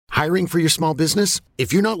Hiring for your small business?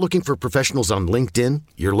 If you're not looking for professionals on LinkedIn,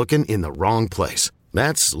 you're looking in the wrong place.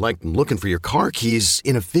 That's like looking for your car keys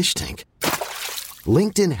in a fish tank.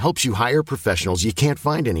 LinkedIn helps you hire professionals you can't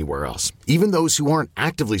find anywhere else, even those who aren't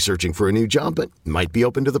actively searching for a new job but might be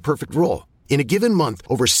open to the perfect role. In a given month,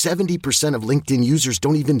 over 70% of LinkedIn users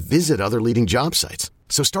don't even visit other leading job sites.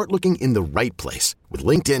 So start looking in the right place. With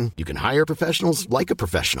LinkedIn, you can hire professionals like a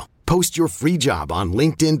professional. Post your free job on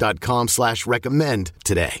linkedin.com/recommend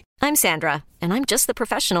today. I'm Sandra, and I'm just the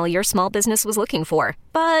professional your small business was looking for.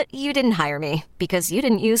 But you didn't hire me because you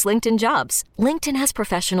didn't use LinkedIn Jobs. LinkedIn has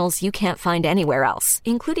professionals you can't find anywhere else,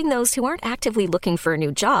 including those who aren't actively looking for a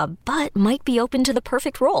new job, but might be open to the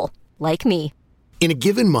perfect role, like me. In a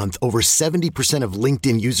given month, over 70% of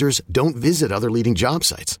LinkedIn users don't visit other leading job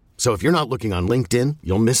sites. So if you're not looking on LinkedIn,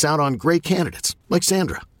 you'll miss out on great candidates like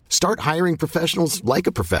Sandra. Start hiring professionals like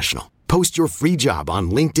a professional. Post your free job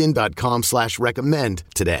on linkedin.com/recommend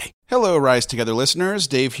today. Hello, Rise Together listeners.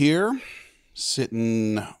 Dave here,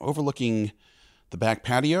 sitting overlooking the back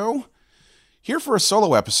patio. Here for a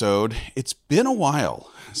solo episode. It's been a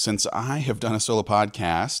while since I have done a solo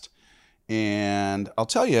podcast. And I'll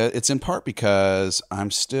tell you, it's in part because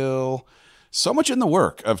I'm still so much in the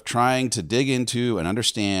work of trying to dig into and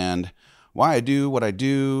understand why I do what I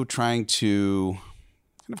do, trying to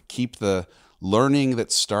kind of keep the learning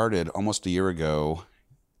that started almost a year ago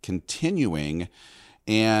continuing.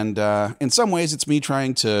 And in some ways, it's me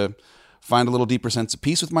trying to find a little deeper sense of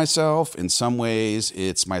peace with myself. In some ways,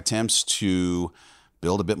 it's my attempts to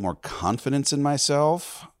build a bit more confidence in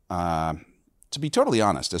myself. To be totally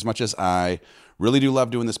honest, as much as I really do love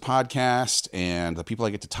doing this podcast and the people I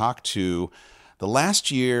get to talk to, the last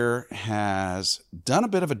year has done a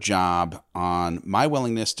bit of a job on my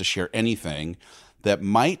willingness to share anything that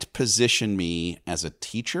might position me as a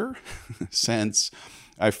teacher, since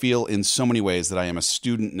I feel in so many ways that I am a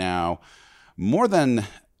student now more than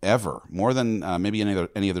ever, more than maybe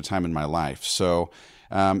any other time in my life. So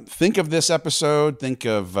think of this episode, think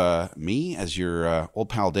of me as your old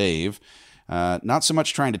pal Dave. Not so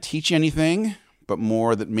much trying to teach you anything, but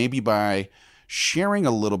more that maybe by sharing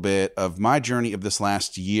a little bit of my journey of this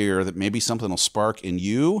last year, that maybe something will spark in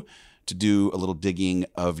you to do a little digging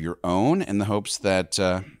of your own in the hopes that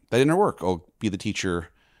that inner work will be the teacher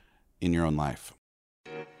in your own life.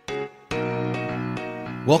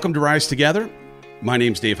 Welcome to Rise Together. My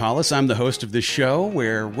name's Dave Hollis. I'm the host of this show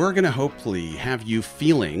where we're going to hopefully have you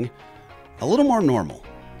feeling a little more normal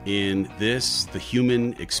in this, the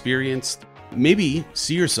human experience. Maybe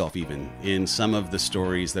see yourself even in some of the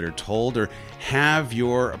stories that are told, or have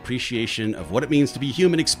your appreciation of what it means to be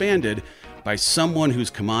human expanded by someone who's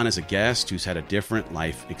come on as a guest who's had a different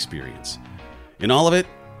life experience. In all of it,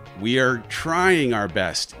 we are trying our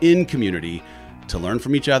best in community to learn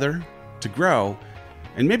from each other, to grow,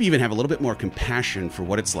 and maybe even have a little bit more compassion for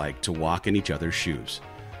what it's like to walk in each other's shoes.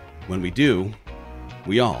 When we do,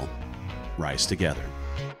 we all rise together.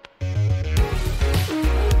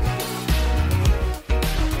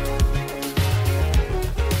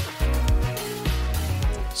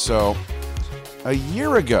 So, a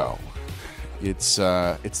year ago, it's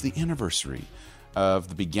the anniversary of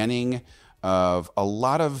the beginning of a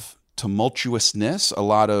lot of tumultuousness, a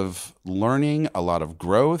lot of learning, a lot of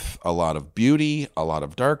growth, a lot of beauty, a lot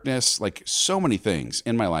of darkness. Like, so many things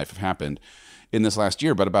in my life have happened in this last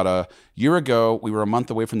year. But about a year ago, we were a month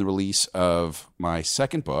away from the release of my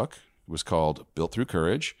second book. It was called Built Through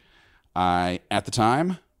Courage. I, at the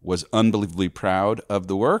time, was unbelievably proud of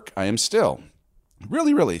the work. I am still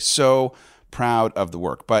really so proud of the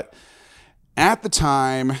work. But at the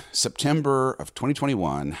time, September of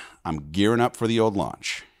 2021, I'm gearing up for the old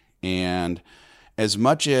launch. And as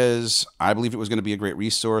much as I believe it was going to be a great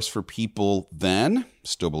resource for people then,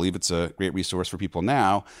 still believe it's a great resource for people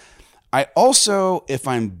now, I also, if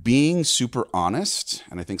I'm being super honest,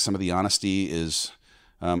 and I think some of the honesty is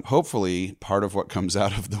hopefully part of what comes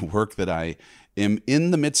out of the work that I am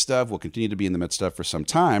in the midst of, will continue to be in the midst of for some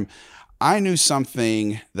time, I knew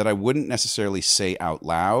something that I wouldn't necessarily say out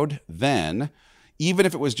loud then, even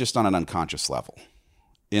if it was just on an unconscious level.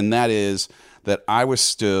 And that is that I was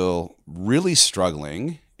still really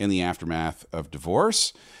struggling in the aftermath of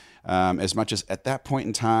divorce. As much as at that point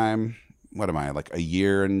in time, what am I, like a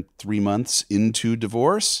year and 3 months into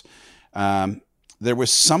divorce, there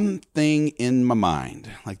was something in my mind,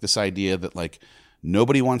 like this idea that like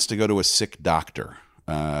nobody wants to go to a sick doctor.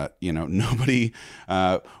 Nobody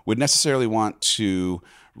would necessarily want to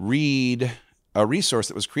read a resource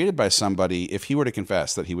that was created by somebody if he were to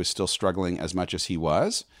confess that he was still struggling as much as he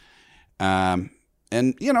was. And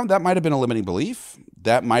that might have been a limiting belief.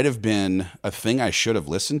 That might have been a thing I should have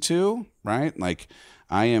listened to, right? Like,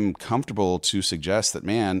 I am comfortable to suggest that,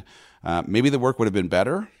 man, maybe the work would have been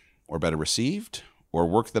better or better received, or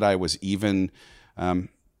work that I was even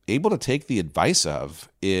able to take the advice of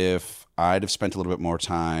if I'd have spent a little bit more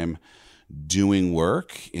time doing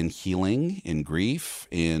work in healing, in grief,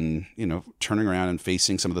 in, turning around and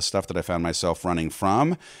facing some of the stuff that I found myself running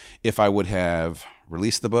from, if I would have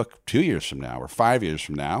released the book 2 years from now or 5 years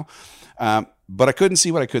from now. But I couldn't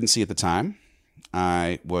see what I couldn't see at the time.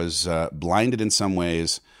 I was blinded in some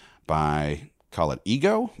ways by, call it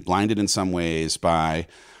ego, blinded in some ways by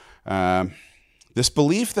this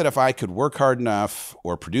belief that if I could work hard enough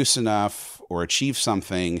or produce enough or achieve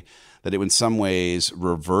something, that it would in some ways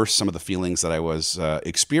reverse some of the feelings that I was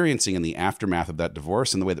experiencing in the aftermath of that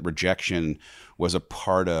divorce, and the way that rejection was a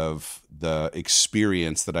part of the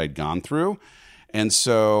experience that I'd gone through. And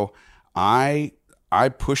so I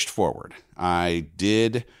pushed forward. I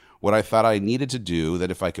did what I thought I needed to do,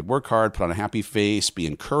 that if I could work hard, put on a happy face, be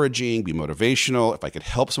encouraging, be motivational, if I could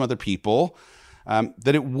help some other people,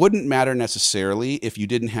 that it wouldn't matter necessarily if you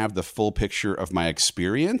didn't have the full picture of my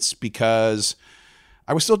experience, because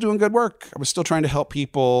I was still doing good work. I was still trying to help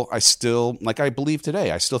people. I still, like I believe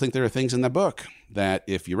today, I still think there are things in that book that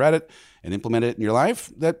if you read it and implement it in your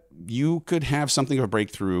life, that you could have something of a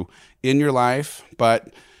breakthrough in your life.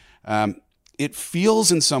 But it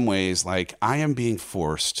feels in some ways like I am being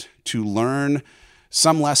forced to learn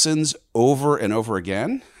some lessons over and over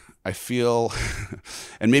again. I feel,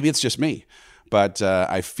 and maybe it's just me, but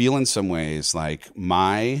I feel in some ways like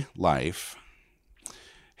my life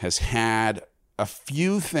has had a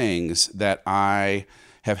few things that I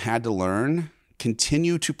have had to learn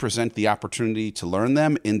continue to present the opportunity to learn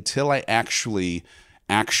them until I actually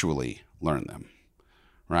learn them,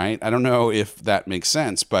 right? I don't know if that makes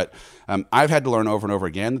sense, but I've had to learn over and over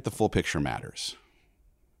again that the full picture matters.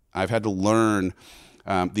 I've had to learn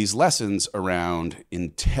these lessons around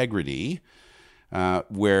integrity,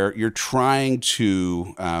 where you're trying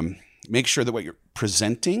to make sure that what you're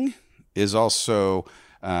presenting is also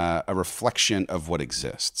a reflection of what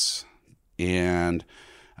exists. And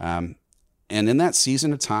in that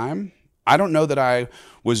season of time, I don't know that I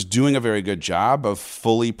was doing a very good job of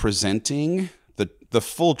fully presenting the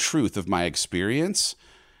full truth of my experience.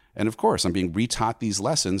 And of course, I'm being retaught these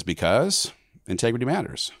lessons because integrity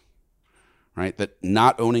matters, right? That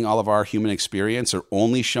not owning all of our human experience or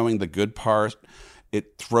only showing the good part,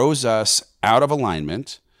 it throws us out of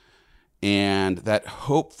alignment, and that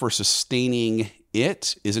hope for sustaining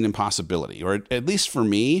it is an impossibility. Or at least for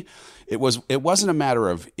me, it wasn't a matter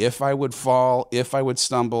of if I would fall, if I would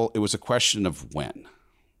stumble. It was a question of when,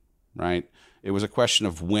 right? It was a question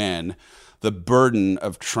of when the burden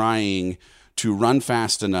of trying to run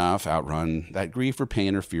fast enough, outrun that grief or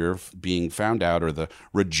pain or fear of being found out, or the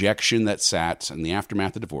rejection that sat in the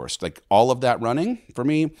aftermath of divorce, like all of that running, for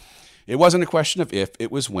me, it wasn't a question of if,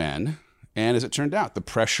 it was when. And as it turned out, the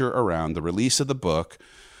pressure around the release of the book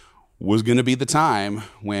was going to be the time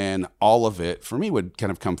when all of it, for me, would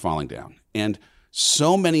kind of come falling down. And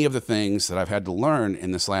so many of the things that I've had to learn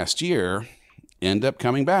in this last year end up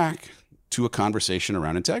coming back to a conversation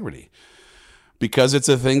around integrity. Because it's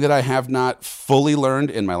a thing that I have not fully learned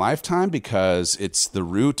in my lifetime, because it's the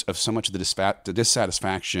root of so much of the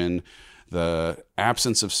dissatisfaction, the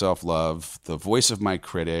absence of self-love, the voice of my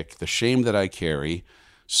critic, the shame that I carry.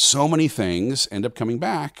 So many things end up coming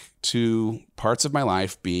back to parts of my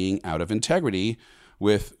life being out of integrity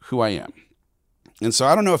with who I am. And so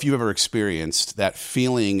I don't know if you've ever experienced that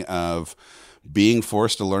feeling of being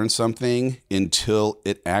forced to learn something until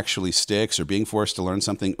it actually sticks, or being forced to learn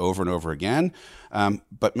something over and over again.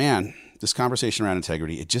 But man, this conversation around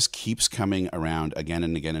integrity, it just keeps coming around again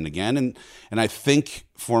and again and again. And I think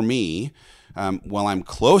for me, while I'm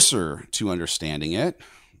closer to understanding it,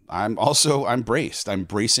 I'm braced. I'm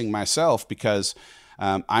bracing myself because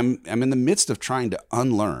I'm in the midst of trying to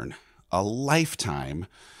unlearn a lifetime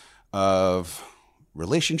of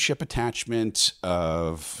relationship attachment,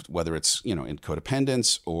 of whether it's, in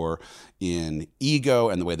codependence or in ego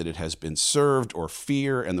and the way that it has been served, or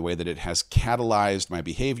fear and the way that it has catalyzed my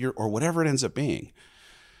behavior, or whatever it ends up being.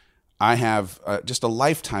 I have just a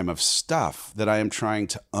lifetime of stuff that I am trying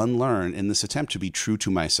to unlearn in this attempt to be true to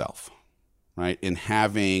myself, right? In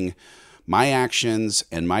having my actions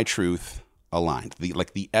and my truth aligned,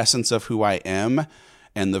 the essence of who I am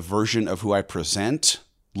and the version of who I present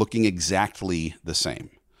looking exactly the same.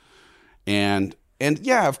 And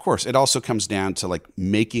yeah, of course, it also comes down to like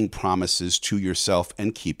making promises to yourself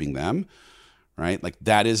and keeping them, right? Like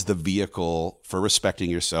that is the vehicle for respecting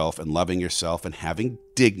yourself and loving yourself and having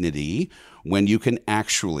dignity, when you can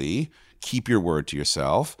actually keep your word to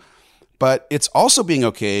yourself. But it's also being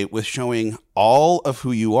okay with showing all of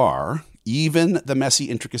who you are, even the messy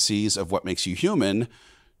intricacies of what makes you human,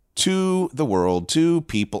 to the world, to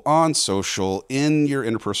people on social, in your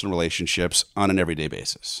interpersonal relationships on an everyday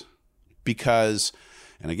basis. Because,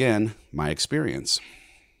 and again, my experience,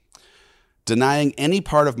 denying any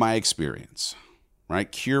part of my experience,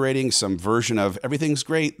 right? Curating some version of everything's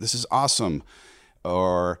great, this is awesome,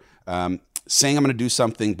 or saying I'm going to do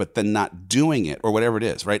something, but then not doing it, or whatever it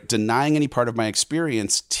is, right? Denying any part of my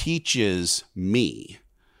experience teaches me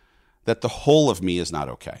that the whole of me is not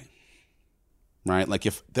okay, right? Like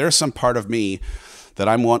if there's some part of me that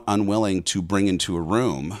I'm unwilling to bring into a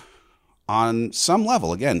room on some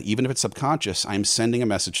level, again, even if it's subconscious, I'm sending a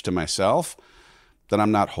message to myself that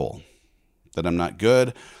I'm not whole, that I'm not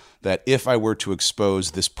good, that if I were to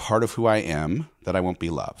expose this part of who I am, that I won't be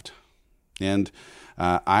loved. And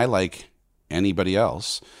I, like anybody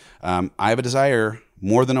else, I have a desire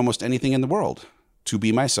more than almost anything in the world to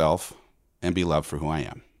be myself and be loved for who I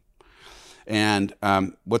am. And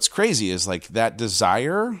what's crazy is like that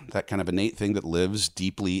desire, that kind of innate thing that lives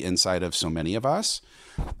deeply inside of so many of us,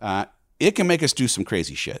 it can make us do some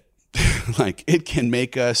crazy shit. Like it can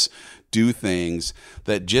make us do things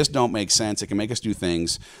that just don't make sense. It can make us do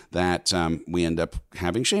things that we end up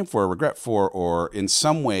having shame for, regret for, or in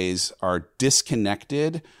some ways are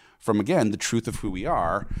disconnected from, again, the truth of who we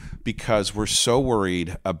are, because we're so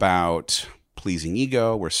worried about pleasing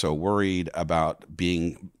ego. We're so worried about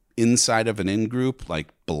being inside of an in-group, like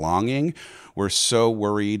belonging. We're so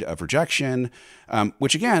worried of rejection,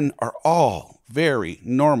 which again are all very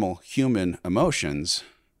normal human emotions,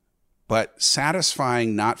 but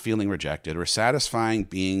satisfying not feeling rejected, or satisfying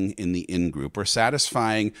being in the in-group, or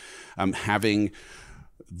satisfying having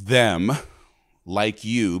them like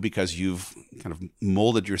you because you've kind of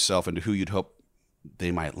molded yourself into who you'd hope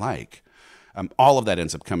they might like. All of that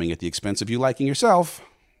ends up coming at the expense of you liking yourself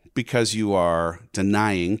because you are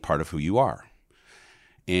denying part of who you are.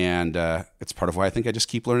 And it's part of why I think I just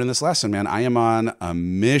keep learning this lesson, man. I am on a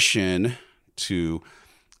mission to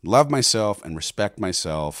love myself and respect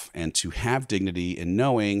myself and to have dignity in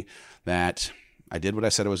knowing that I did what I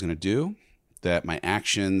said I was going to do, that my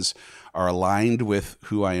actions are aligned with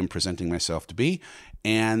who I am presenting myself to be,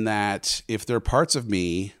 and that if there are parts of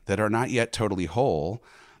me that are not yet totally whole,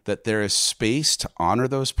 that there is space to honor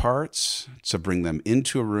those parts, to bring them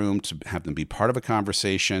into a room, to have them be part of a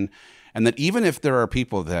conversation, and that even if there are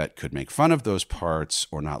people that could make fun of those parts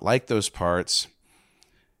or not like those parts,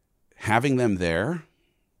 having them there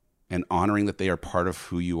and honoring that they are part of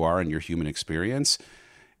who you are and your human experience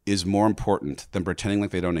is more important than pretending like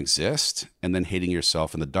they don't exist and then hating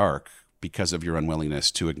yourself in the dark because of your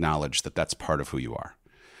unwillingness to acknowledge that that's part of who you are.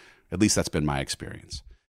 At least that's been my experience.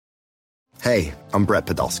 Hey, I'm Brett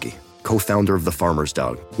Podolsky, co-founder of The Farmer's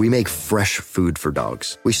Dog. We make fresh food for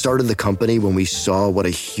dogs. We started the company when we saw what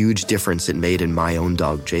a huge difference it made in my own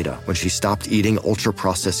dog, Jada, when she stopped eating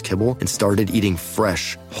ultra-processed kibble and started eating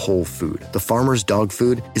fresh, whole food. The Farmer's Dog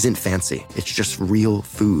food isn't fancy. It's just real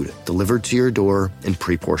food delivered to your door in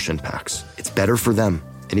pre-portioned packs. It's better for them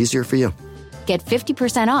and easier for you. Get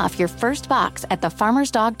 50% off your first box at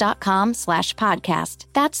thefarmersdog.com/podcast.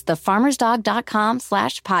 That's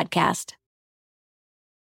thefarmersdog.com/podcast.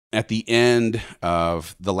 At the end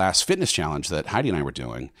of the last fitness challenge that Heidi and I were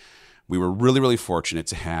doing, we were really, really fortunate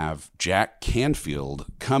to have Jack Canfield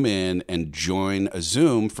come in and join a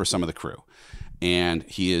Zoom for some of the crew. And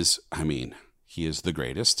he is the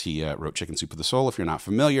greatest. He wrote Chicken Soup for the Soul, if you're not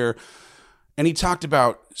familiar. And he talked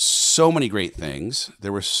about so many great things.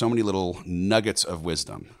 There were so many little nuggets of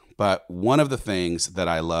wisdom. But one of the things that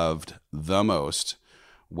I loved the most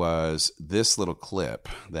was this little clip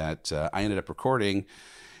that I ended up recording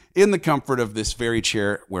in the comfort of this very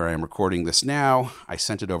chair where I am recording this now. I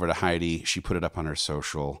sent it over to Heidi. She put it up on her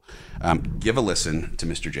social. Give a listen to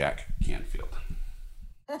Mr. Jack Canfield.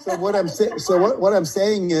 So what I'm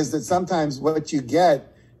saying is that sometimes what you get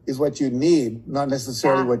is what you need, not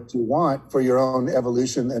necessarily what you want for your own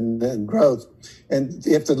evolution and growth. And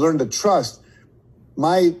you have to learn to trust.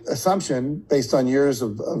 My assumption, based on years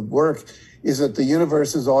of work, is that the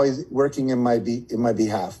universe is always working in my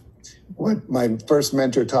behalf. What my first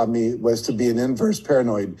mentor taught me was to be an inverse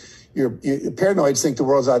paranoid. Paranoids think the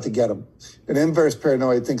world's out to get them. An inverse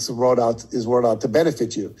paranoid thinks the world out to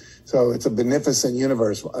benefit you. So it's a beneficent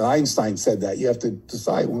universe. Einstein said that. You have to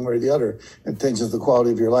decide one way or the other. It changes the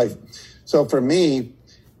quality of your life. So for me,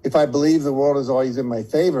 if I believe the world is always in my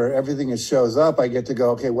favor, everything that shows up, I get to go,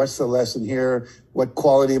 okay, what's the lesson here? What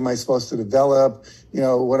quality am I supposed to develop?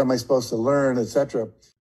 What am I supposed to learn, etc.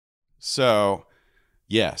 So,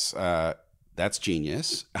 yes, that that's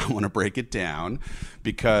genius. I want to break it down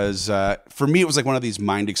because for me, it was like one of these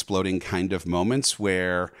mind exploding kind of moments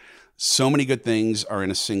where so many good things are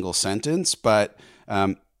in a single sentence, but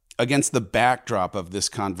against the backdrop of this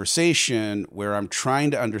conversation where I'm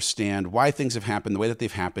trying to understand why things have happened the way that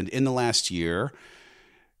they've happened in the last year,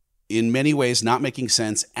 in many ways not making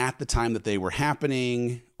sense at the time that they were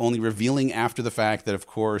happening, only revealing after the fact that, of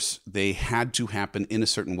course, they had to happen in a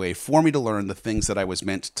certain way for me to learn the things that I was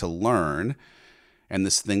meant to learn, and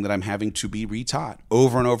this thing that I'm having to be retaught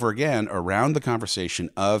over and over again around the conversation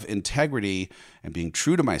of integrity and being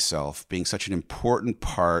true to myself being such an important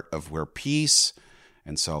part of where peace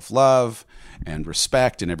and self-love and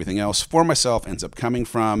respect and everything else for myself ends up coming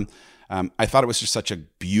from. I thought it was just such a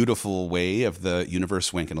beautiful way of the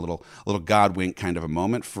universe wink and a little God wink kind of a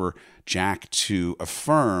moment for Jack to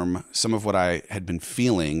affirm some of what I had been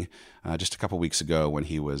feeling just a couple weeks ago when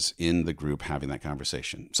he was in the group having that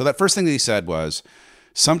conversation. So that first thing that he said was,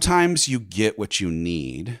 sometimes you get what you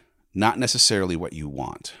need, not necessarily what you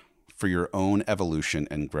want for your own evolution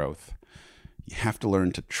and growth. You have to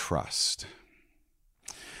learn to trust.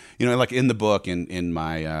 You know, like in the book, in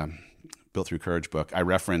my Built Through Courage book, I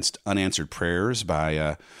referenced Unanswered Prayers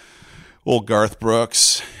by old Garth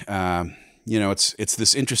Brooks. It's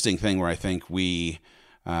this interesting thing where I think we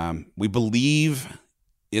believe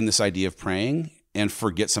in this idea of praying and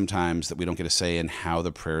forget sometimes that we don't get a say in how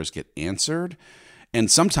the prayers get answered. And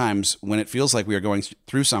sometimes when it feels like we are going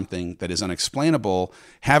through something that is unexplainable,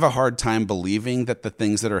 have a hard time believing that the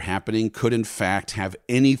things that are happening could in fact have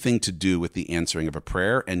anything to do with the answering of a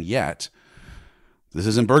prayer. And yet, this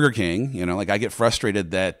isn't Burger King. I get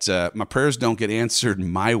frustrated that my prayers don't get answered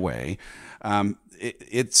my way.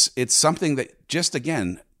 It's something that just,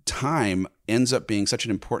 again, time ends up being such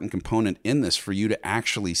an important component in this for you to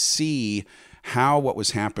actually see how what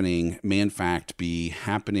was happening may in fact be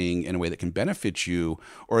happening in a way that can benefit you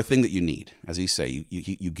or a thing that you need. As you say,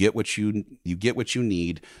 you get what you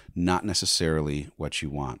need, not necessarily what you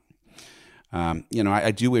want.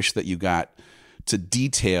 I do wish that you got to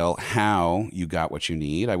detail how you got what you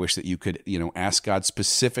need. I wish that you could, ask God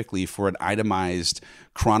specifically for an itemized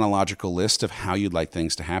chronological list of how you'd like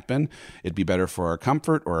things to happen. It'd be better for our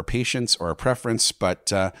comfort or our patience or our preference,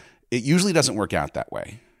 but it usually doesn't work out that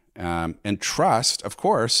way. And trust, of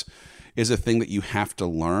course, is a thing that you have to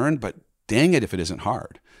learn, but dang it if it isn't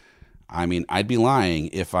hard. I mean, I'd be lying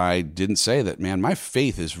if I didn't say that, man, my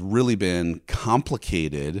faith has really been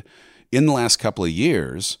complicated in the last couple of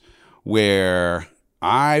years, where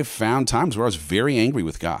I found times where I was very angry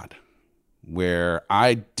with God, where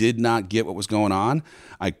I did not get what was going on.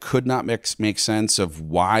 I could not make sense of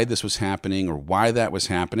why this was happening or why that was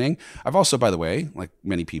happening. I've also, by the way, like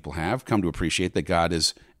many people have, come to appreciate that God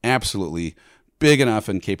is absolutely big enough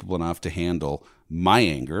and capable enough to handle my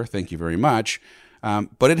anger. Thank you very much.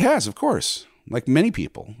 But it has, of course, like many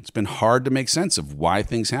people, it's been hard to make sense of why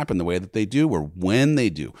things happen the way that they do or when they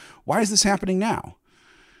do. Why is this happening now?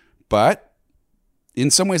 But in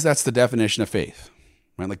some ways, that's the definition of faith,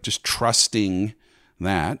 right? Like just trusting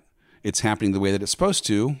that it's happening the way that it's supposed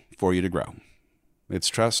to for you to grow. It's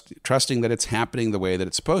trusting that it's happening the way that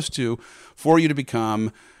it's supposed to for you to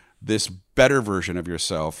become this better version of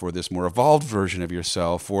yourself or this more evolved version of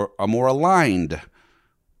yourself or a more aligned,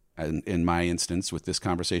 in my instance, with this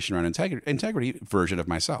conversation around integrity version of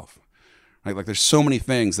myself. Right? Like there's so many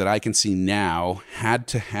things that I can see now had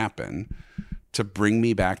to happen to bring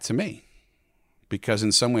me back to me. Because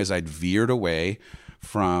in some ways I'd veered away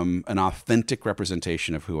from an authentic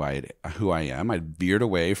representation of who I am. I'd veered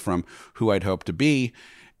away from who I'd hoped to be.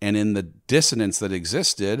 And in the dissonance that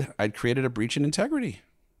existed, I'd created a breach in integrity.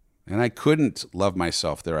 And I couldn't love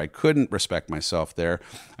myself there. I couldn't respect myself there.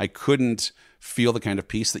 I couldn't feel the kind of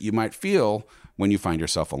peace that you might feel when you find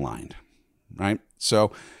yourself aligned, right?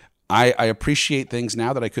 So I appreciate things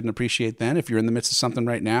now that I couldn't appreciate then. If you're in the midst of something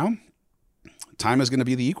right now, time is going to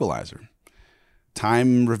be the equalizer.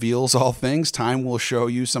 Time reveals all things. Time will show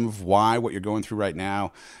you some of why what you're going through right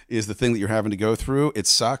now is the thing that you're having to go through. It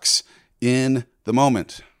sucks in the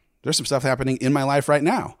moment. There's some stuff happening in my life right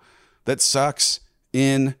now that sucks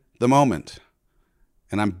in the moment.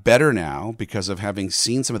 And I'm better now because of having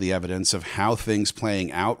seen some of the evidence of how things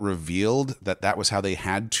playing out revealed that was how they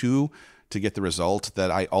had to get the result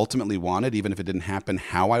that I ultimately wanted, even if it didn't happen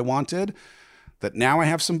how I wanted. That now I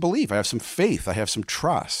have some belief, I have some faith, I have some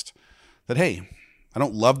trust that, hey, I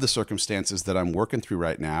don't love the circumstances that I'm working through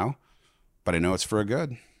right now, but I know it's for a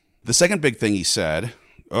good. The second big thing he said,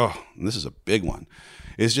 and this is a big one,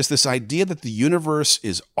 is just this idea that the universe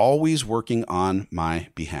is always working on my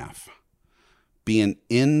behalf. Be an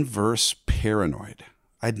inverse paranoid.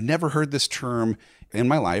 I'd never heard this term in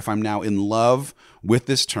my life. I'm now in love with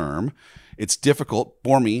this term. It's difficult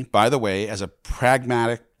for me, by the way, as a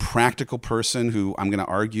pragmatic, practical person who, I'm going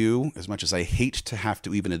to argue, as much as I hate to have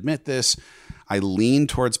to even admit this, I lean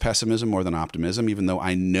towards pessimism more than optimism, even though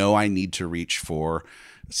I know I need to reach for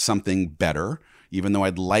something better. Even though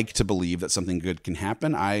I'd like to believe that something good can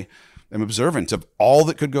happen, I am observant of all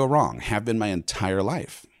that could go wrong, have been my entire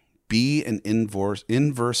life. Be an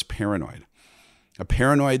inverse paranoid. A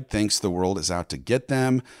paranoid thinks the world is out to get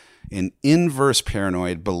them. An inverse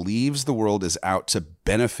paranoid believes the world is out to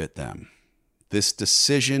benefit them. This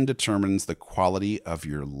decision determines the quality of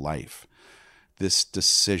your life. This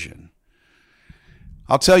decision.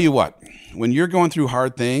 I'll tell you what, when you're going through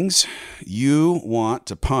hard things, you want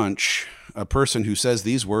to punch a person who says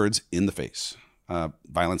these words in the face.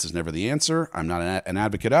 Violence is never the answer. I'm not an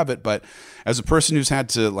advocate of it, but as a person who's had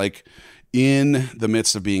to, like, in the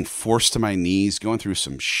midst of being forced to my knees, going through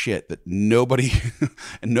some shit that nobody,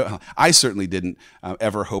 I certainly didn't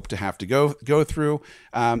ever hope to have to go through,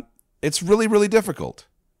 it's really, really difficult.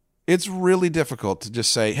 It's really difficult to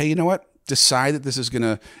just say, hey, you know what? Decide that this is going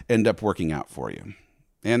to end up working out for you.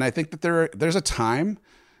 And I think that there's a time,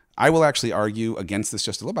 I will actually argue against this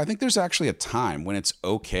just a little bit. I think there's actually a time when it's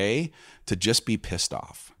okay to just be pissed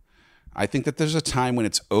off. I think that there's a time when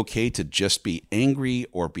it's okay to just be angry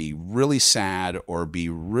or be really sad or be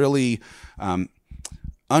really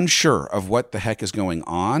unsure of what the heck is going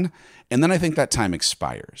on. And then I think that time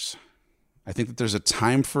expires. I think that there's a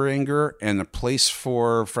time for anger and a place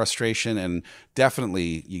for frustration, and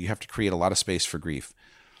definitely you have to create a lot of space for grief.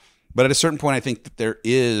 But at a certain point, I think that there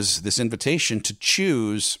is this invitation to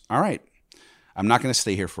choose, all right, I'm not going to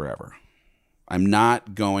stay here forever. I'm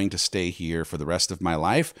not going to stay here for the rest of my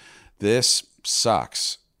life. This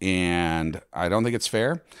sucks, and I don't think it's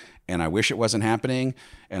fair, and I wish it wasn't happening.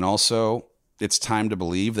 And also, it's time to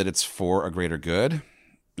believe that it's for a greater good,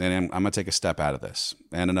 and I'm going to take a step out of this,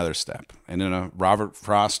 and another step. And in a Robert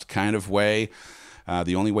Frost kind of way,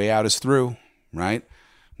 the only way out is through, right?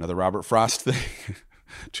 Another Robert Frost thing.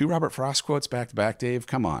 2 Robert Frost quotes back to back, Dave.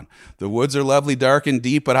 Come on. The woods are lovely, dark and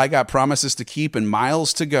deep, but I got promises to keep and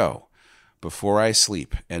miles to go before I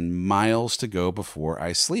sleep, and miles to go before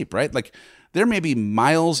I sleep, right? Like, there may be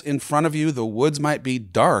miles in front of you. The woods might be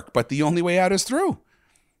dark, but the only way out is through.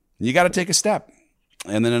 You got to take a step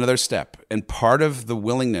and then another step. And part of the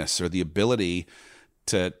willingness or the ability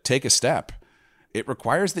to take a step, it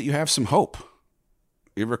requires that you have some hope.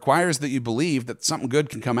 It requires that you believe that something good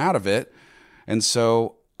can come out of it. And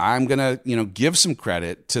so I'm going to, give some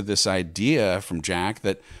credit to this idea from Jack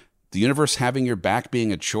that the universe having your back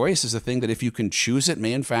being a choice is a thing that, if you can choose it,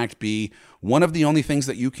 may in fact be one of the only things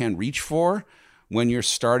that you can reach for when you're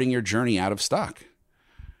starting your journey out of stock.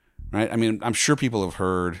 Right? I mean, I'm sure people have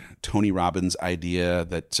heard Tony Robbins' idea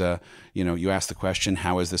that, you ask the question,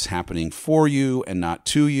 how is this happening for you and not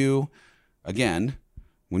to you? Again,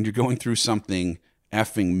 when you're going through something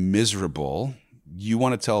effing miserable, you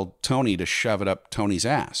want to tell Tony to shove it up Tony's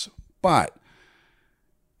ass. But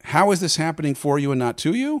how is this happening for you and not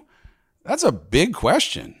to you? That's a big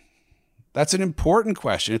question. That's an important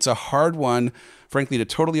question. It's a hard one, frankly, to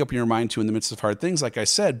totally open your mind to in the midst of hard things, like I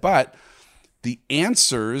said. But the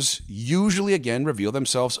answers usually, again, reveal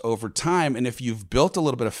themselves over time. And if you've built a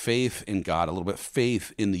little bit of faith in God, a little bit of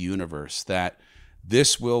faith in the universe, that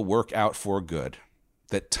this will work out for good,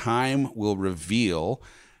 that time will reveal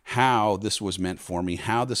how this was meant for me,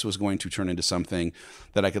 how this was going to turn into something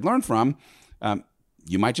that I could learn from,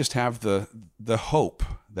 you might just have the hope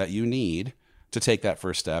that you need to take that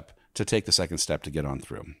first step, to take the second step to get on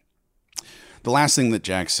through. The last thing that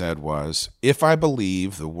Jack said was, if I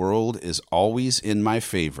believe the world is always in my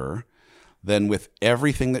favor, then with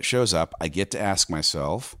everything that shows up, I get to ask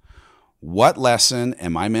myself, what lesson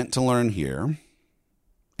am I meant to learn here?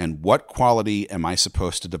 And what quality am I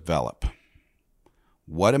supposed to develop?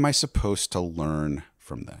 What am I supposed to learn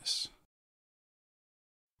from this?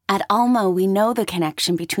 At Alma, we know the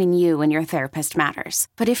connection between you and your therapist matters.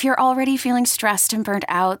 But if you're already feeling stressed and burnt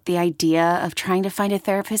out, the idea of trying to find a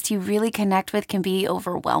therapist you really connect with can be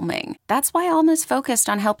overwhelming. That's why Alma's focused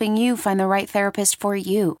on helping you find the right therapist for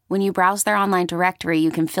you. When you browse their online directory,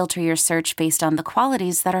 you can filter your search based on the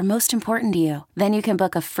qualities that are most important to you. Then you can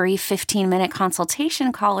book a free 15-minute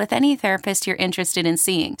consultation call with any therapist you're interested in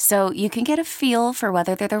seeing, so you can get a feel for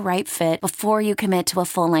whether they're the right fit before you commit to a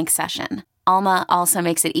full-length session. Alma also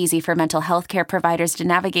makes it easy for mental health care providers to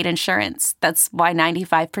navigate insurance. That's why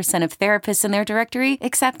 95% of therapists in their directory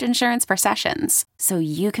accept insurance for sessions, so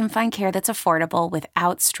you can find care that's affordable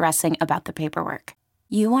without stressing about the paperwork.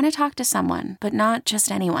 You want to talk to someone, but not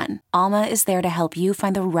just anyone. Alma is there to help you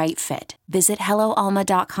find the right fit. Visit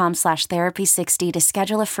helloalma.com/therapy60 to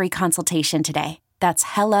schedule a free consultation today. That's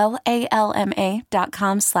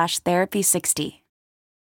helloalma.com/therapy60.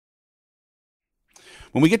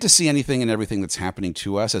 When we get to see anything and everything that's happening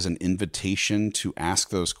to us as an invitation to ask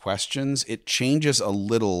those questions, it changes a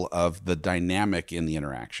little of the dynamic in the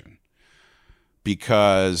interaction,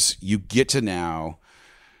 because you get to now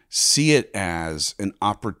see it as an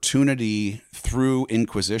opportunity through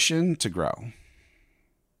inquisition to grow.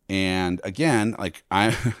 And again, like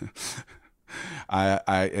as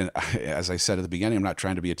I said at the beginning, I'm not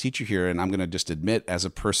trying to be a teacher here, and I'm going to just admit, as a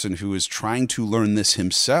person who is trying to learn this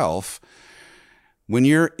himself, when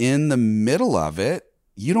you're in the middle of it,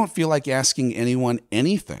 you don't feel like asking anyone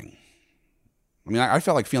anything. I mean, I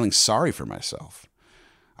felt like feeling sorry for myself.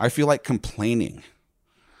 I feel like complaining.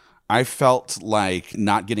 I felt like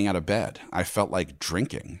not getting out of bed. I felt like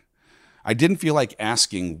drinking. I didn't feel like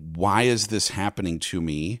asking, why is this happening to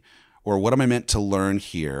me? Or what am I meant to learn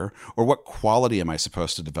here? Or what quality am I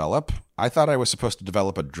supposed to develop? I thought I was supposed to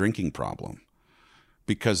develop a drinking problem,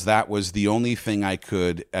 because that was the only thing I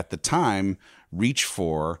could, at the time, reach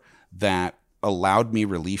for that allowed me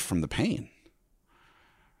relief from the pain.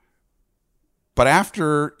 But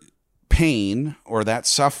after pain or that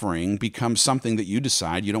suffering becomes something that you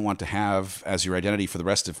decide you don't want to have as your identity for the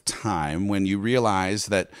rest of time, when you realize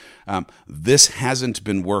that this hasn't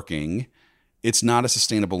been working, it's not a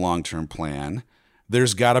sustainable long-term plan,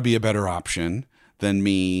 there's got to be a better option than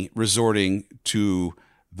me resorting to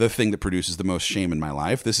the thing that produces the most shame in my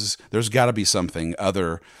life. There's got to be something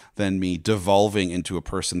other than me devolving into a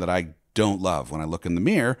person that I don't love when I look in the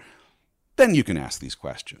mirror. Then you can ask these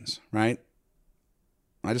questions, right?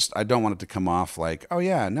 I don't want it to come off like, oh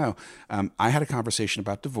yeah, no. I had a conversation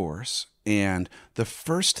about divorce, and the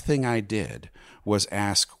first thing I did was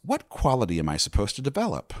ask, what quality am I supposed to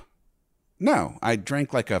develop? No, I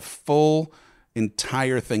drank like a full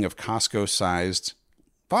entire thing of Costco-sized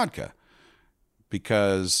vodka,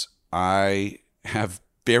 because I have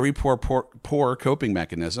very poor coping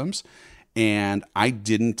mechanisms, and I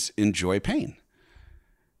didn't enjoy pain.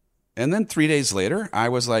 And then 3 days later, I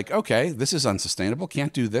was like, okay, this is unsustainable.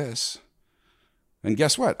 Can't do this. And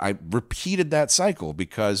guess what? I repeated that cycle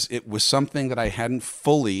because it was something that I hadn't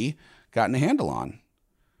fully gotten a handle on.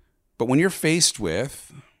 But when you're faced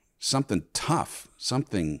with something tough,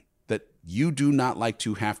 something that you do not like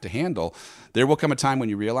to have to handle, there will come a time when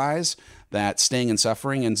you realize that staying in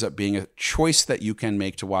suffering ends up being a choice that you can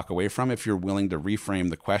make to walk away from if you're willing to reframe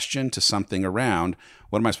the question to something around,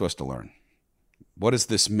 what am I supposed to learn? What is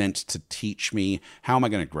this meant to teach me? How am I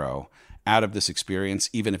going to grow out of this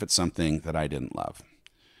experience, even if it's something that I didn't love?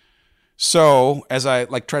 So as I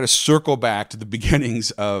try to circle back to the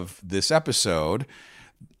beginnings of this episode,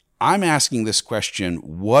 I'm asking this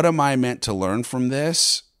question, what am I meant to learn from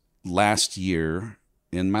this last year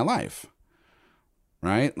in my life?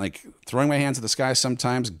 Right? Like throwing my hands at the sky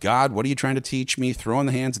sometimes. God, what are you trying to teach me? Throwing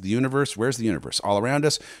the hands at the universe. Where's the universe? All around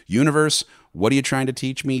us. Universe, what are you trying to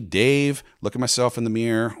teach me? Dave, look at myself in the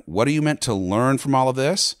mirror. What are you meant to learn from all of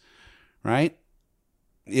this? Right?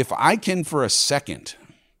 If I can for a second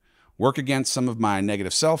work against some of my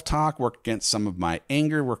negative self-talk, work against some of my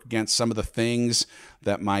anger, work against some of the things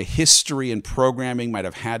that my history and programming might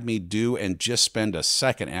have had me do, and just spend a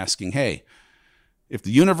second asking, hey, if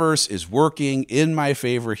the universe is working in my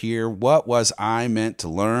favor here, what was I meant to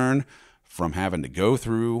learn from having to go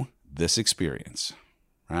through this experience,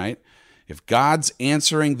 right? If God's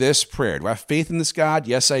answering this prayer, do I have faith in this God?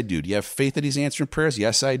 Yes, I do. Do you have faith that he's answering prayers?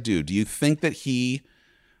 Yes, I do. Do you think that he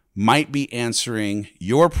might be answering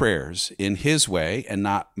your prayers in his way and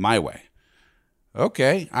not my way?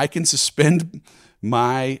 Okay, I can suspend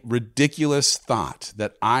my ridiculous thought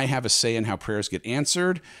that I have a say in how prayers get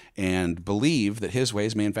answered and believe that his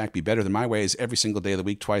ways may in fact be better than my ways every single day of the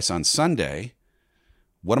week, twice on Sunday.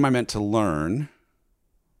 What am I meant to learn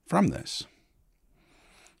from this?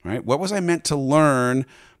 Right? What was I meant to learn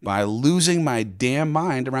by losing my damn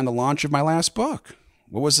mind around the launch of my last book?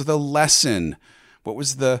 What was the lesson? What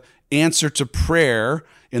was the answer to prayer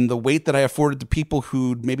in the weight that I afforded to people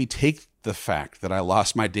who'd maybe take the fact that I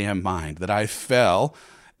lost my damn mind, that I fell,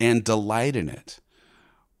 and delight in it?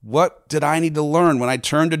 What did I need to learn when I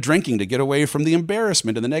turned to drinking to get away from the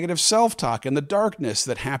embarrassment and the negative self-talk and the darkness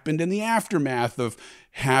that happened in the aftermath of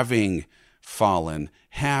having fallen,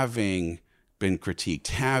 having been critiqued,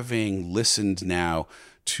 having listened now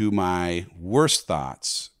to my worst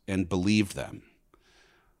thoughts and believed them?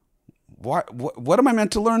 What am I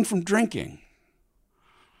meant to learn from drinking?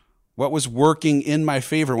 What was working in my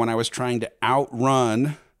favor when I was trying to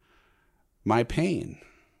outrun my pain?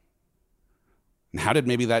 And how did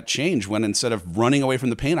maybe that change when instead of running away from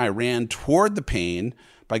the pain, I ran toward the pain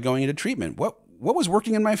by going into treatment? What was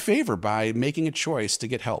working in my favor by making a choice to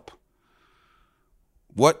get help?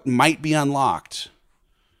 What might be unlocked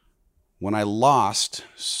when I lost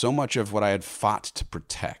so much of what I had fought to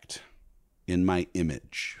protect in my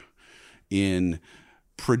image, in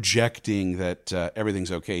projecting that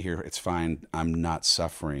everything's okay here, it's fine, I'm not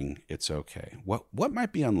suffering, it's okay. What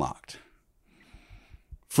might be unlocked?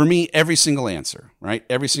 For me, every single answer, right?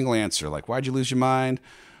 Every single answer, like why'd you lose your mind?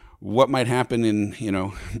 What might happen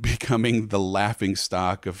in, becoming the laughing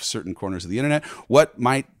stock of certain corners of the internet? What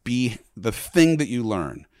might be the thing that you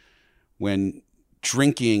learn when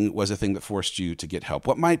drinking was a thing that forced you to get help?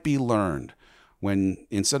 What might be learned when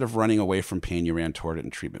instead of running away from pain, you ran toward it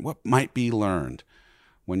in treatment? What might be learned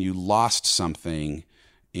when you lost something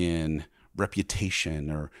in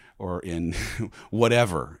reputation or in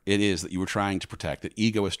whatever it is that you were trying to protect, that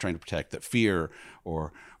ego was trying to protect, that fear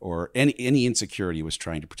or any insecurity was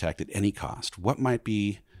trying to protect at any cost? What might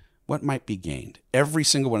be gained? Every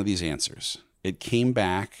single one of these answers, it came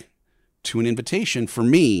back to an invitation for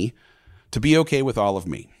me to be okay with all of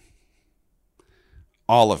me.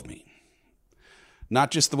 All of me.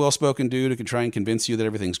 Not just the well-spoken dude who could try and convince you that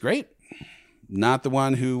everything's great. Not the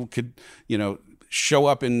one who could, show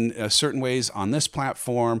up in certain ways on this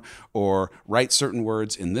platform or write certain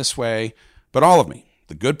words in this way, but all of me.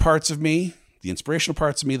 The good parts of me, the inspirational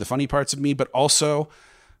parts of me, the funny parts of me, but also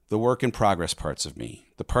the work in progress parts of me,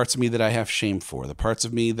 the parts of me that I have shame for, the parts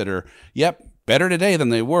of me that are, better today than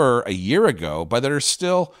they were a year ago, but that are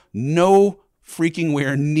still no freaking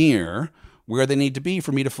where near where they need to be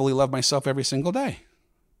for me to fully love myself every single day.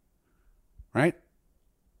 Right?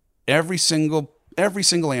 Every single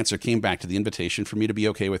answer came back to the invitation for me to be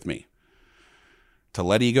okay with me, to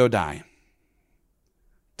let ego die,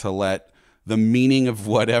 to let the meaning of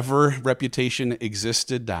whatever reputation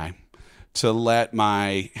existed die, to let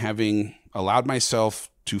my having allowed myself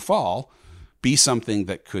to fall be something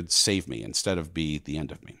that could save me instead of be the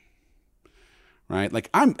end of me. Right?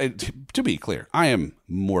 Like to be clear, I am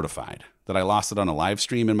mortified that I lost it on a live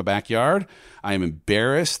stream in my backyard. I am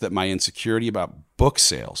embarrassed that my insecurity about book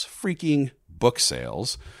sales, freaking book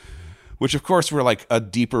sales, which of course were like a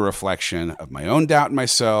deeper reflection of my own doubt in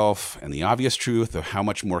myself and the obvious truth of how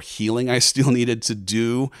much more healing I still needed to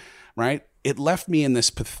do, right? It left me in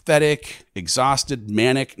this pathetic, exhausted,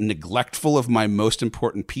 manic, neglectful of my most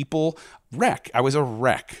important people wreck. I was a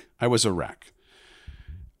wreck.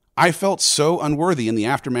 I felt so unworthy in the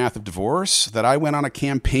aftermath of divorce that I went on a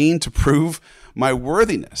campaign to prove my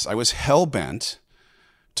worthiness. I was hell-bent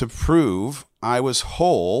to prove I was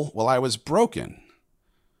whole while I was broken.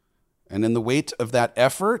 And in the weight of that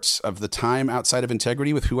effort, of the time outside of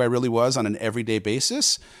integrity with who I really was on an everyday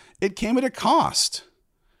basis, it came at a cost.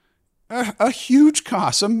 A huge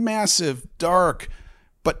cost, a massive, dark,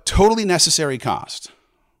 but totally necessary cost.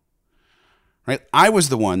 Right? I was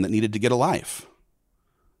the one that needed to get a life.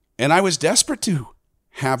 And I was desperate to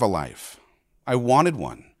have a life. I wanted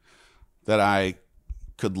one that I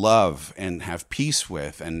could love and have peace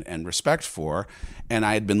with and respect for. And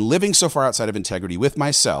I had been living so far outside of integrity with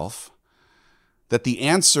myself that the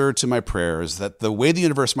answer to my prayers, that the way the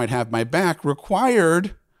universe might have my back,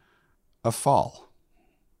 required a fall.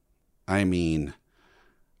 I mean,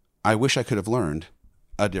 I wish I could have learned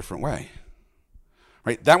a different way.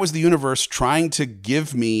 Right? That was the universe trying to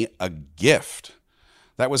give me a gift.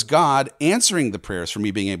 That was God answering the prayers for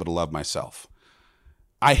me being able to love myself.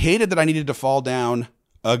 I hated that I needed to fall down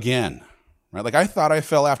again. Right? Like I thought I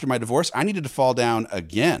fell after my divorce. I needed to fall down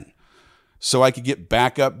again so I could get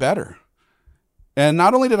back up better. And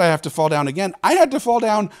not only did I have to fall down again, I had to fall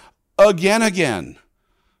down again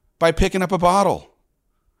by picking up a bottle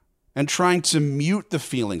and trying to mute the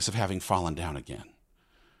feelings of having fallen down again.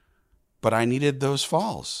 But I needed those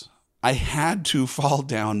falls. I had to fall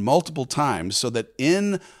down multiple times so that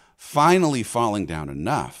in finally falling down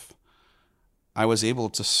enough, I was able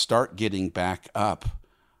to start getting back up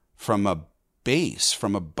from a base,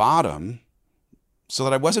 from a bottom, so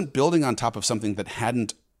that I wasn't building on top of something that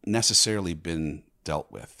hadn't necessarily been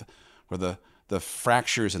dealt with, where the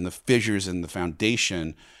fractures and the fissures in the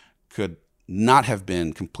foundation could not have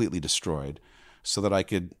been completely destroyed, so that I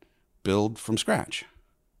could build from scratch.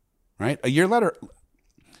 Right? A year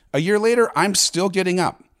later, I'm still getting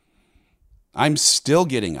up. I'm still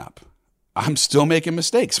making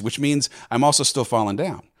mistakes, which means I'm also still falling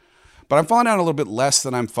down. But I'm falling down a little bit less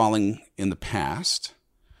than I'm falling in the past,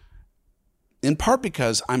 in part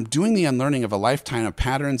because I'm doing the unlearning of a lifetime of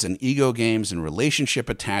patterns and ego games and relationship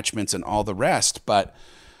attachments and all the rest. But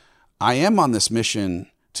I am on this mission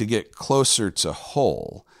to get closer to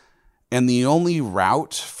whole. And the only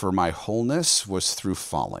route for my wholeness was through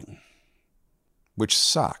falling, which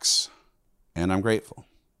sucks. And I'm grateful,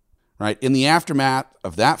 right? In the aftermath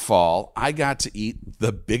of that fall, I got to eat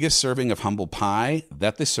the biggest serving of humble pie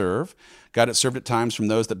that they serve. Got it served at times from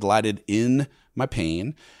those that delighted in my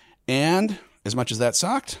pain. And as much as that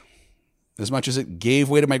sucked, as much as it gave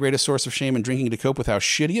way to my greatest source of shame and drinking to cope with how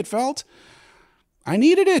shitty it felt, I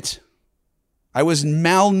needed it. I was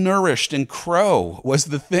malnourished, and crow was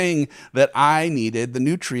the thing that I needed the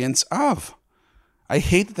nutrients of. I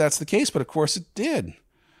hate that that's the case, but of course it did,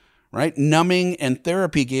 right? Numbing and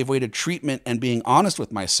therapy gave way to treatment and being honest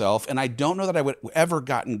with myself, and I don't know that I would have ever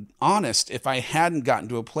gotten honest if I hadn't gotten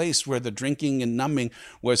to a place where the drinking and numbing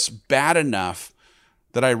was bad enough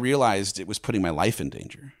that I realized it was putting my life in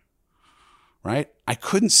danger, right? I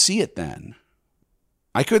couldn't see it then.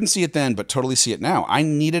 But totally see it now. I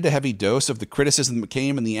needed a heavy dose of the criticism that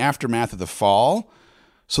came in the aftermath of the fall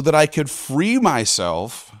so that I could free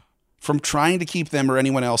myself from trying to keep them or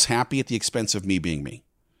anyone else happy at the expense of me being me.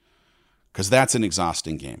 Because that's an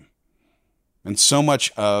exhausting game. And so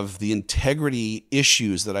much of the integrity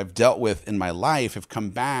issues that I've dealt with in my life have come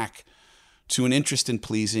back to an interest in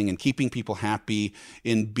pleasing and keeping people happy,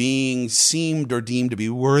 in being seemed or deemed to be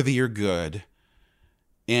worthy or good.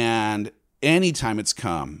 And anytime it's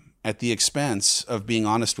come at the expense of being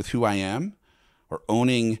honest with who I am, or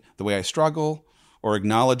owning the way I struggle, or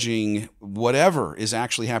acknowledging whatever is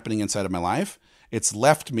actually happening inside of my life, it's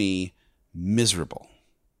left me miserable.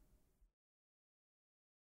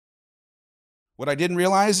 What I didn't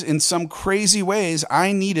realize, in some crazy ways,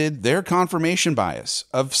 I needed their confirmation bias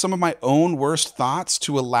of some of my own worst thoughts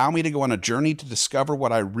to allow me to go on a journey to discover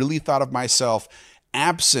what I really thought of myself,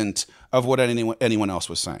 absent of what anyone else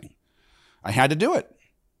was saying. I had to do it.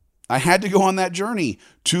 I had to go on that journey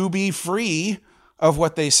to be free of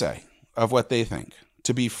what they say, of what they think,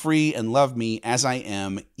 to be free and love me as I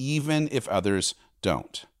am, even if others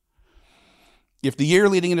don't. If the year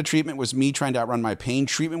leading into treatment was me trying to outrun my pain,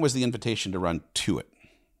 treatment was the invitation to run to it,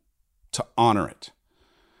 to honor it,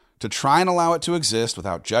 to try and allow it to exist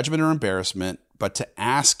without judgment or embarrassment, but to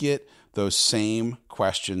ask it those same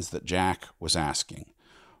questions that Jack was asking.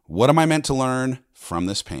 What am I meant to learn from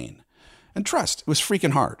this pain? And trust, it was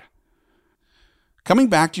freaking hard. Coming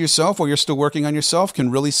back to yourself while you're still working on yourself can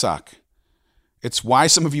really suck. It's why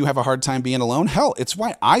some of you have a hard time being alone. Hell, it's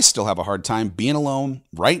why I still have a hard time being alone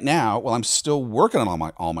right now while I'm still working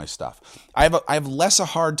on all my stuff. I have less a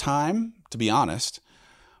hard time, to be honest,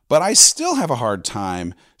 but I still have a hard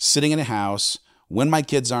time sitting in a house when my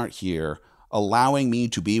kids aren't here, allowing me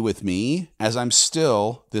to be with me as I'm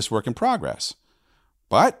still this work in progress.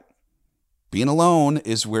 But being alone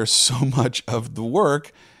is where so much of the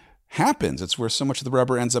work happens. It's where so much of the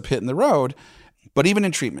rubber ends up hitting the road. But even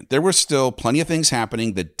in treatment, there were still plenty of things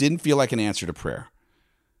happening that didn't feel like an answer to prayer.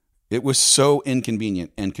 It was so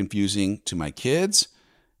inconvenient and confusing to my kids.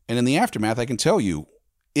 And in the aftermath, I can tell you,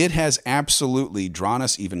 it has absolutely drawn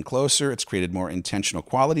us even closer. It's created more intentional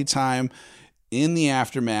quality time. In the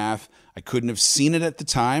aftermath, I couldn't have seen it at the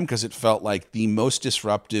time because it felt like the most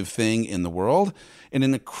disruptive thing in the world. And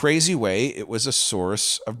in a crazy way, it was a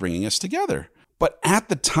source of bringing us together. But at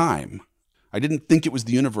the time, I didn't think it was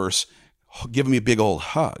the universe giving me a big old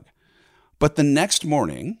hug. But the next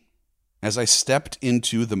morning, as I stepped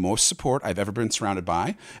into the most support I've ever been surrounded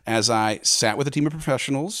by, as I sat with a team of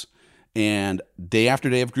professionals and day after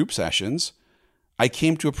day of group sessions, I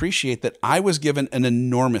came to appreciate that I was given an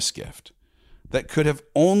enormous gift that could have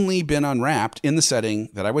only been unwrapped in the setting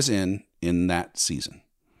that I was in that season,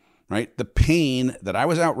 right? The pain that I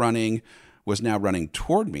was outrunning was now running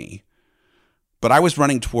toward me, but I was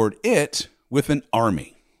running toward it with an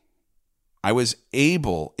army. I was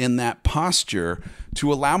able in that posture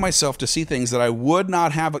to allow myself to see things that I would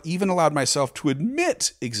not have even allowed myself to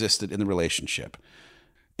admit existed in the relationship.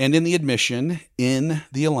 And in the admission, in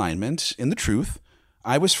the alignment, in the truth,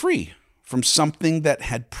 I was free from something that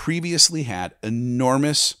had previously had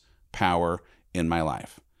enormous power in my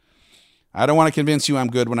life. I don't want to convince you I'm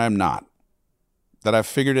good when I'm not, that I've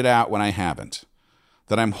figured it out when I haven't,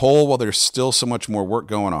 that I'm whole while there's still so much more work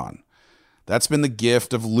going on. That's been the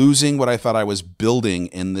gift of losing what I thought I was building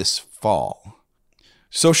in this fall.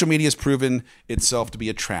 Social media has proven itself to be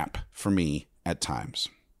a trap for me at times.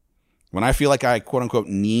 When I feel like I, quote unquote,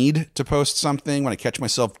 need to post something, when I catch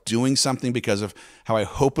myself doing something because of how I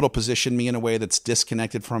hope it'll position me in a way that's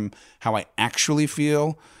disconnected from how I actually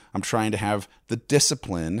feel, I'm trying to have the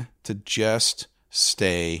discipline to just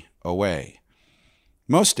stay away.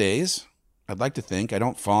 Most days, I'd like to think I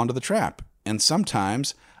don't fall into the trap. And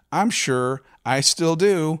sometimes I'm sure I still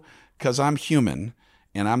do because I'm human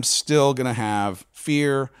and I'm still going to have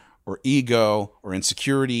fear or ego or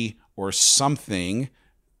insecurity or something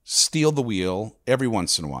steal the wheel every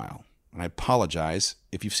once in a while. And I apologize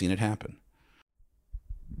if you've seen it happen.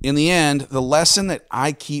 In the end, the lesson that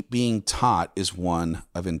I keep being taught is one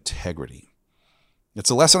of integrity. It's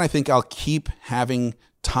a lesson I think I'll keep having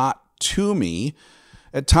taught to me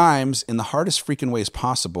at times in the hardest freaking ways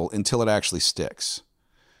possible until it actually sticks.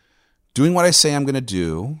 Doing what I say I'm going to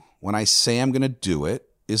do, when I say I'm going to do it,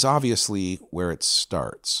 is obviously where it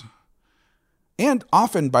starts. And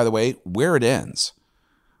often, by the way, where it ends.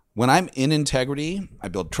 When I'm in integrity, I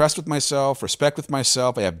build trust with myself, respect with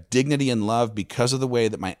myself. I have dignity and love because of the way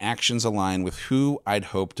that my actions align with who I'd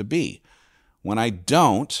hope to be. When I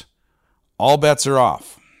don't, all bets are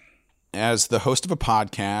off. As the host of a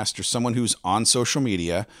podcast or someone who's on social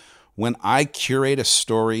media, when I curate a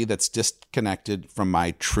story that's disconnected from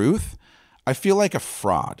my truth, I feel like a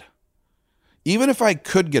fraud. Even if I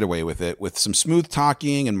could get away with it with some smooth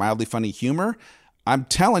talking and mildly funny humor, I'm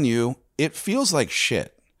telling you, it feels like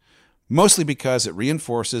shit. Mostly because it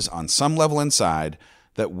reinforces on some level inside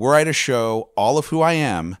that were I to show all of who I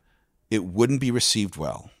am, it wouldn't be received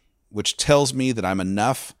well, which tells me that I'm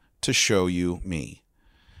enough to show you me.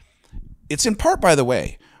 It's in part, by the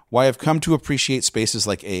way, why I've come to appreciate spaces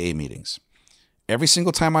like AA meetings. Every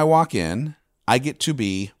single time I walk in, I get to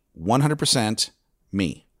be 100%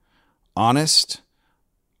 me. Honest,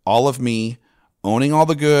 all of me, owning all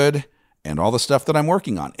the good and all the stuff that I'm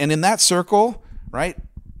working on. And in that circle, right,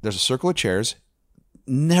 there's a circle of chairs.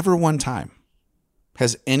 Never one time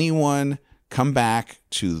has anyone come back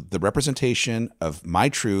to the representation of my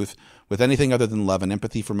truth with anything other than love and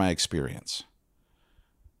empathy for my experience.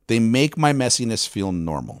 They make my messiness feel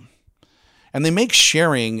normal. And they make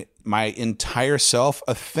sharing my entire self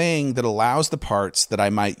a thing that allows the parts that I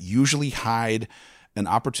might usually hide an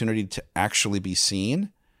opportunity to actually be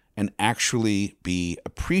seen and actually be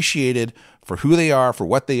appreciated for who they are, for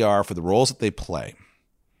what they are, for the roles that they play.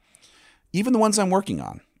 Even the ones I'm working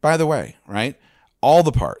on, by the way, right? All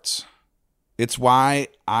the parts. It's why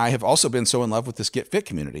I have also been so in love with this Get Fit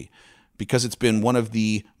community, because it's been one of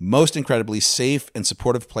the most incredibly safe and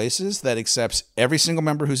supportive places that accepts every single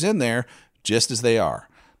member who's in there just as they are.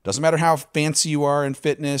 Doesn't matter how fancy you are in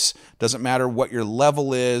fitness, doesn't matter what your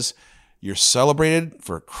level is, you're celebrated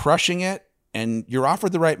for crushing it, and you're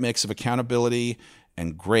offered the right mix of accountability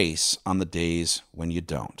and grace on the days when you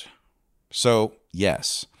don't. So,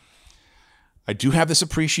 yes, I do have this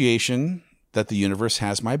appreciation that the universe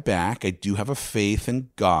has my back. I do have a faith in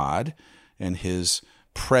God and his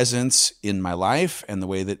presence in my life and the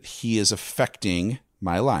way that he is affecting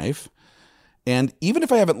my life. And even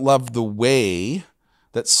if I haven't loved the way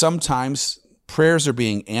that sometimes prayers are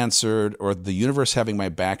being answered or the universe having my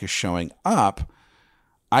back is showing up,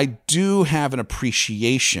 I do have an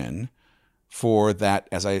appreciation for that,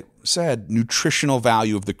 as I said, nutritional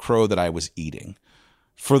value of the crow that I was eating.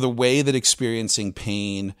 For the way that experiencing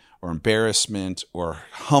pain or embarrassment or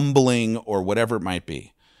humbling or whatever it might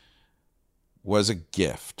be was a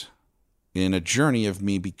gift in a journey of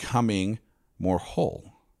me becoming more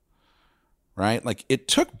whole, right? Like it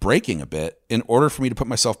took breaking a bit in order for me to put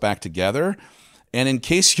myself back together. And in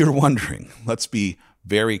case you're wondering, let's be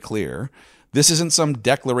very clear. This isn't some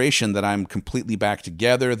declaration that I'm completely back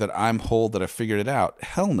together, that I'm whole, that I figured it out.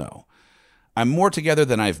 Hell no. I'm more together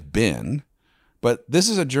than I've been. But this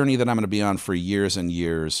is a journey that I'm going to be on for years and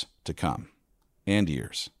years to come. And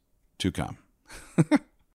years to come.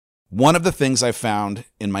 One of the things I found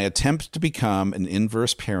in my attempt to become an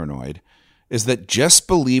inverse paranoid is that just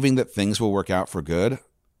believing that things will work out for good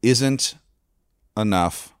isn't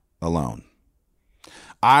enough alone.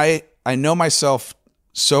 I know myself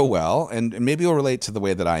so well, and maybe you'll relate to the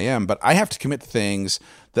way that I am, but I have to commit to things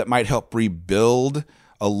that might help rebuild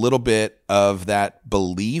a little bit of that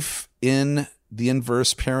belief in the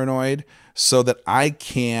inverse paranoid so that I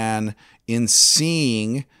can, in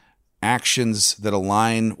seeing actions that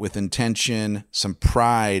align with intention, some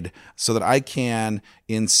pride, so that I can,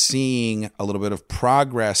 in seeing a little bit of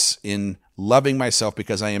progress in loving myself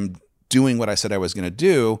because I am doing what I said I was going to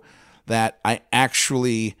do, that I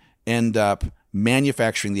actually end up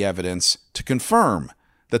manufacturing the evidence to confirm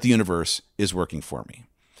that the universe is working for me.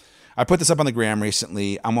 I put this up on the gram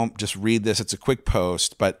recently. I won't just read this. It's a quick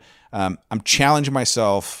post, but I'm challenging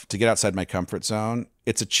myself to get outside my comfort zone.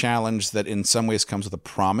 It's a challenge that in some ways comes with a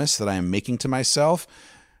promise that I am making to myself.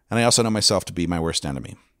 And I also know myself to be my worst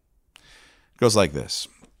enemy. It goes like this.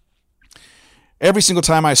 Every single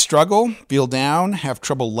time I struggle, feel down, have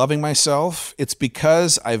trouble loving myself, it's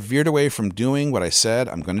because I veered away from doing what I said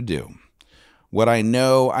I'm going to do, what I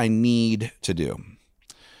know I need to do.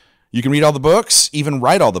 You can read all the books, even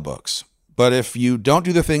write all the books. But if you don't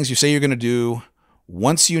do the things you say you're going to do,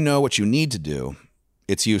 once you know what you need to do,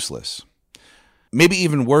 it's useless. Maybe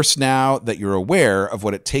even worse now that you're aware of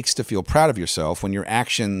what it takes to feel proud of yourself when your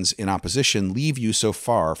actions in opposition leave you so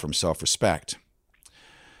far from self-respect.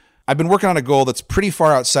 I've been working on a goal that's pretty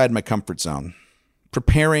far outside my comfort zone,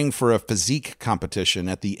 preparing for a physique competition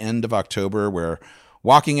at the end of October where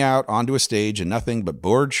walking out onto a stage in nothing but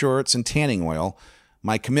board shorts and tanning oil,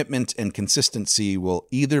 my commitment and consistency will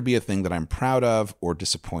either be a thing that I'm proud of or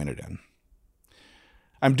disappointed in.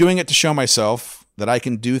 I'm doing it to show myself that I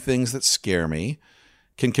can do things that scare me,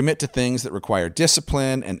 can commit to things that require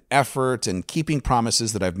discipline and effort and keeping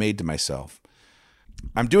promises that I've made to myself.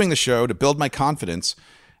 I'm doing the show to build my confidence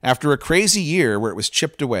after a crazy year where it was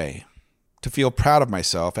chipped away, to feel proud of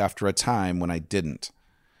myself after a time when I didn't.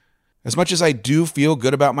 As much as I do feel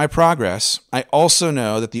good about my progress, I also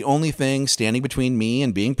know that the only thing standing between me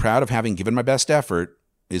and being proud of having given my best effort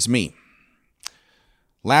is me.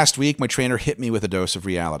 Last week, my trainer hit me with a dose of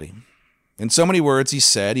reality. In so many words, he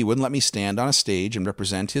said he wouldn't let me stand on a stage and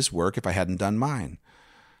represent his work if I hadn't done mine.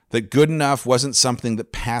 That good enough wasn't something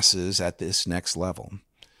that passes at this next level.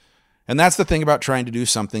 And that's the thing about trying to do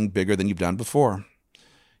something bigger than you've done before.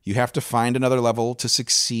 You have to find another level to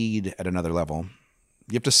succeed at another level.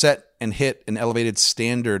 You have to set and hit an elevated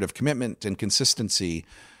standard of commitment and consistency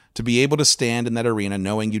to be able to stand in that arena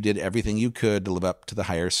knowing you did everything you could to live up to the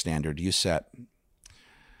higher standard you set.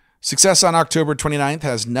 Success on October 29th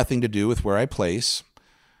has nothing to do with where I place.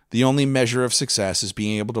 The only measure of success is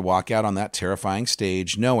being able to walk out on that terrifying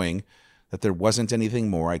stage knowing that there wasn't anything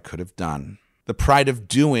more I could have done. The pride of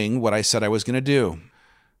doing what I said I was going to do,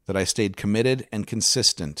 that I stayed committed and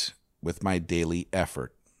consistent with my daily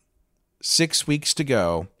effort. 6 weeks to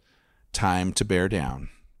go, time to bear down.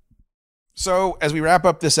 So, as we wrap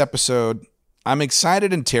up this episode, I'm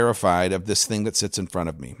excited and terrified of this thing that sits in front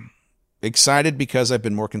of me. Excited because I've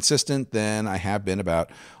been more consistent than I have been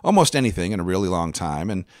about almost anything in a really long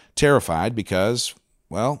time, and terrified because,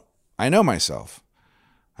 well, I know myself.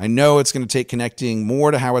 I know it's going to take connecting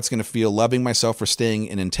more to how it's going to feel loving myself for staying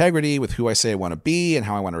in integrity with who I say I want to be and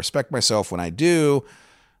how I want to respect myself when I do,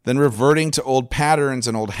 than reverting to old patterns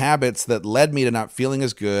and old habits that led me to not feeling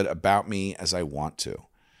as good about me as I want to.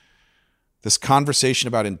 This conversation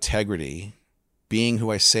about integrity, being who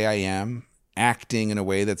I say I am, acting in a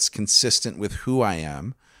way that's consistent with who I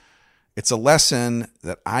am, it's a lesson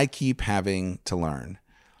that I keep having to learn.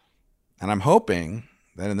 And I'm hoping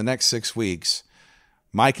that in the next 6 weeks,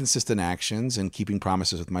 my consistent actions and keeping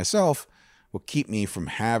promises with myself will keep me from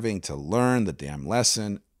having to learn the damn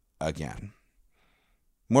lesson again.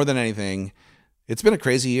 More than anything, it's been a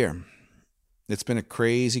crazy year. It's been a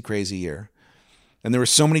crazy, crazy year. And there were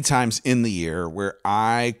so many times in the year where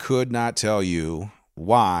I could not tell you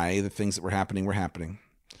why the things that were happening.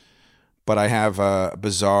 But I have a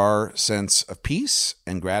bizarre sense of peace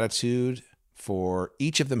and gratitude for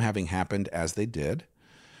each of them having happened as they did,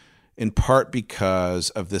 in part because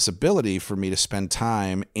of this ability for me to spend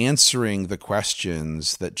time answering the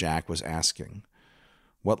questions that Jack was asking.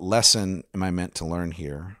 What lesson am I meant to learn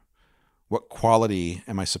here? What quality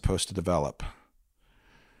am I supposed to develop?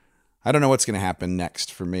 I don't know what's going to happen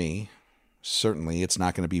next for me. Certainly, it's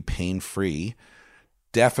not going to be pain-free.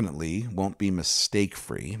 Definitely won't be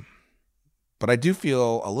mistake-free. But I do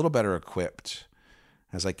feel a little better equipped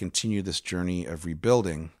as I continue this journey of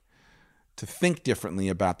rebuilding to think differently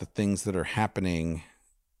about the things that are happening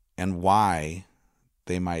and why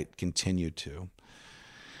they might continue to.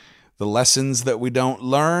 The lessons that we don't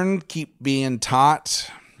learn keep being taught.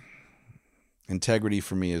 Integrity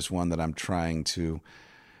for me is one that I'm trying to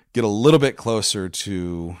get a little bit closer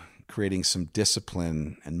to creating some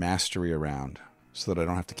discipline and mastery around so that I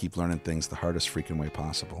don't have to keep learning things the hardest freaking way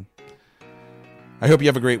possible. I hope you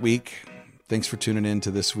have a great week. Thanks for tuning in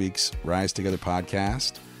to this week's Rise Together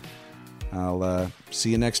podcast. I'll see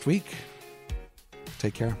you next week.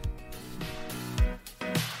 Take care.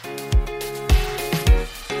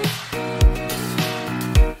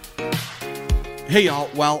 Hey, y'all.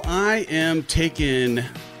 While I am taking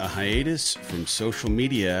a hiatus from social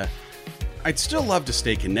media, I'd still love to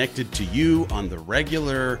stay connected to you on the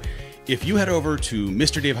regular. If you head over to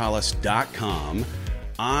MrDaveHollis.com,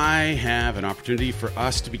 I have an opportunity for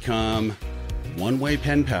us to become one-way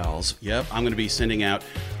pen pals. Yep, I'm going to be sending out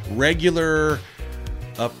regular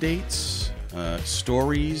updates,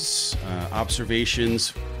 stories,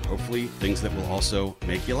 observations, hopefully things that will also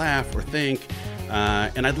make you laugh or think.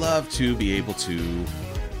 And I'd love to be able to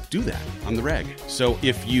do that on the reg. So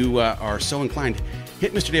if you are so inclined,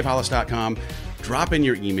 hit MrDaveHollis.com, drop in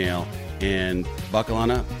your email, and buckle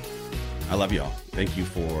on up. I love you all. Thank you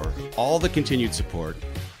for all the continued support.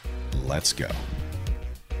 Let's go.